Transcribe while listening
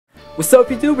What's up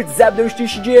YouTube, it's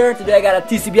ZapdosTCG here. Today I got a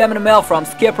TCBM in the mail from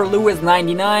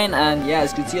skipperlewise99, and yeah, as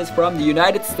you can see it's from the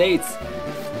United States.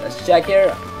 Let's check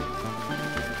here.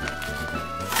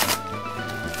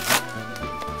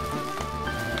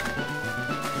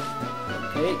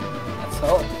 Okay, that's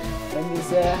all in this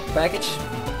package.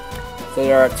 So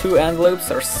there are two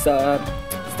envelopes or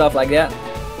stuff like that.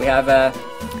 We have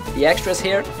the extras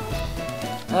here,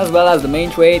 as well as the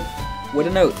main trade with a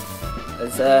note.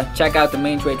 Let's check out the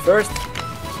main trade first.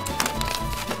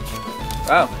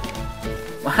 Wow,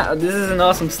 this is an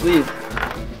awesome sleeve.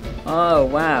 Oh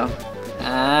wow,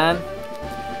 and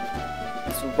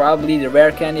this is probably the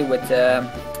rare candy with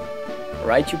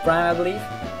Raichu Prime, I believe.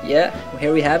 Yeah,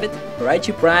 here we have it,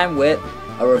 Raichu Prime with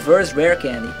a reverse rare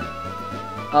candy.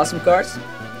 Awesome cards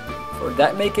for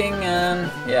deck making, and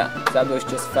yeah, Zapdos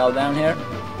just fell down here.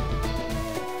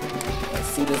 Let's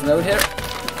see this note here.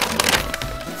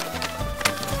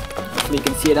 You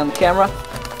can see it on the camera.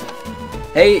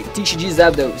 Hey TCG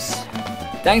Zapdos,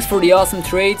 thanks for the awesome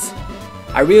trades.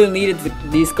 I really needed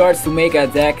these cards to make a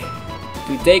deck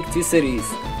to take to cities.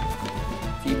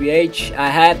 TBH, I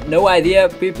had no idea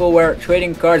people were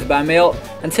trading cards by mail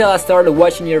until I started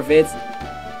watching your vids,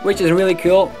 which is really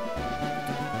cool.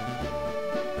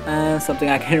 Something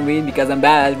I can read because I'm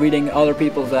bad at reading other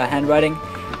people's handwriting.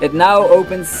 It now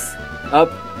opens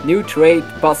up new trade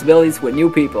possibilities with new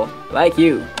people like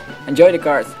you. Enjoy the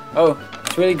cards. Oh,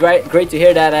 it's really great to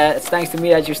hear that it's thanks to me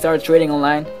that you started trading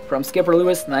online, from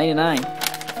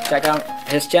skipperlewise99. Check out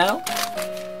his channel.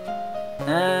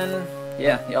 And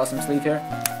yeah, the awesome sleeve here.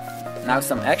 Now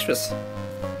some extras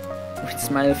with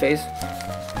smiley face.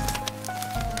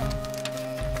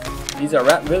 These are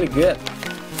really good.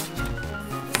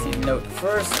 Let's see the note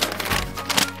first.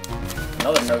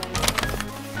 Another note.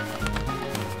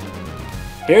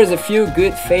 Here's a few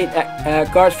good fate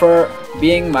cards for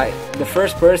being the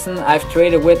first person I've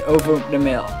traded with over the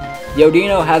mail.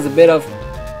 Yodino has a bit of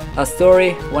a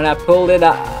story. When I pulled it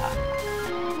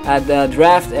at the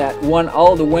draft, won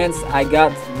all the wins I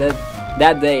got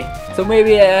that day. So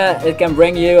maybe it can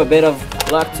bring you a bit of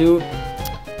luck too.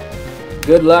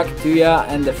 Good luck to ya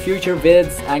in the future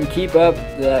vids, and keep up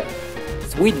the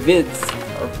sweet vids.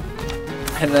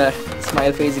 And the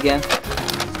smile face again.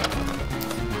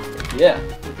 Yeah.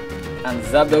 And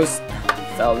Zapdos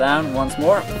fell down once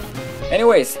more.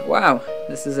 Anyways, wow,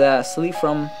 this is a sleeve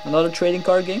from another trading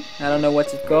card game. I don't know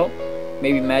what's it called.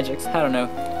 Maybe Magic's, I don't know.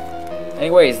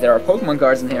 Anyways, there are Pokemon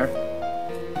cards in here.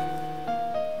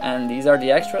 And these are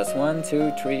the extras. 1,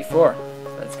 2, 3, 4.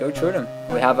 Let's go through them.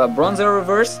 We have a Bronzer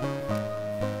reverse.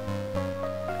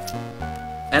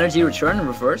 Energy Return in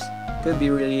reverse. Could be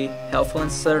really helpful in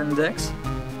certain decks.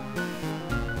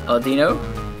 Aldino,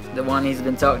 the one he's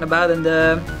been talking about in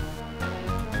the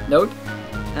note.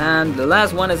 And the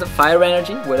last one is a Fire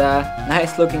Energy with a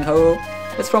nice looking ho-ho.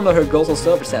 It's from the Gold or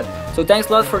Silver set. So thanks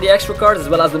a lot for the extra cards as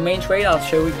well as the main trade. I'll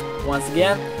show you once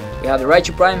again. We have the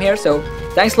Raichu Prime here. So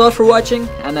thanks a lot for watching,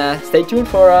 and stay tuned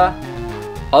for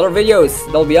other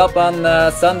videos. They'll be up on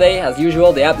Sunday as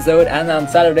usual, the episode, and on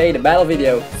Saturday the battle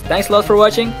video. So thanks a lot for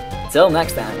watching. Till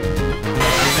next time.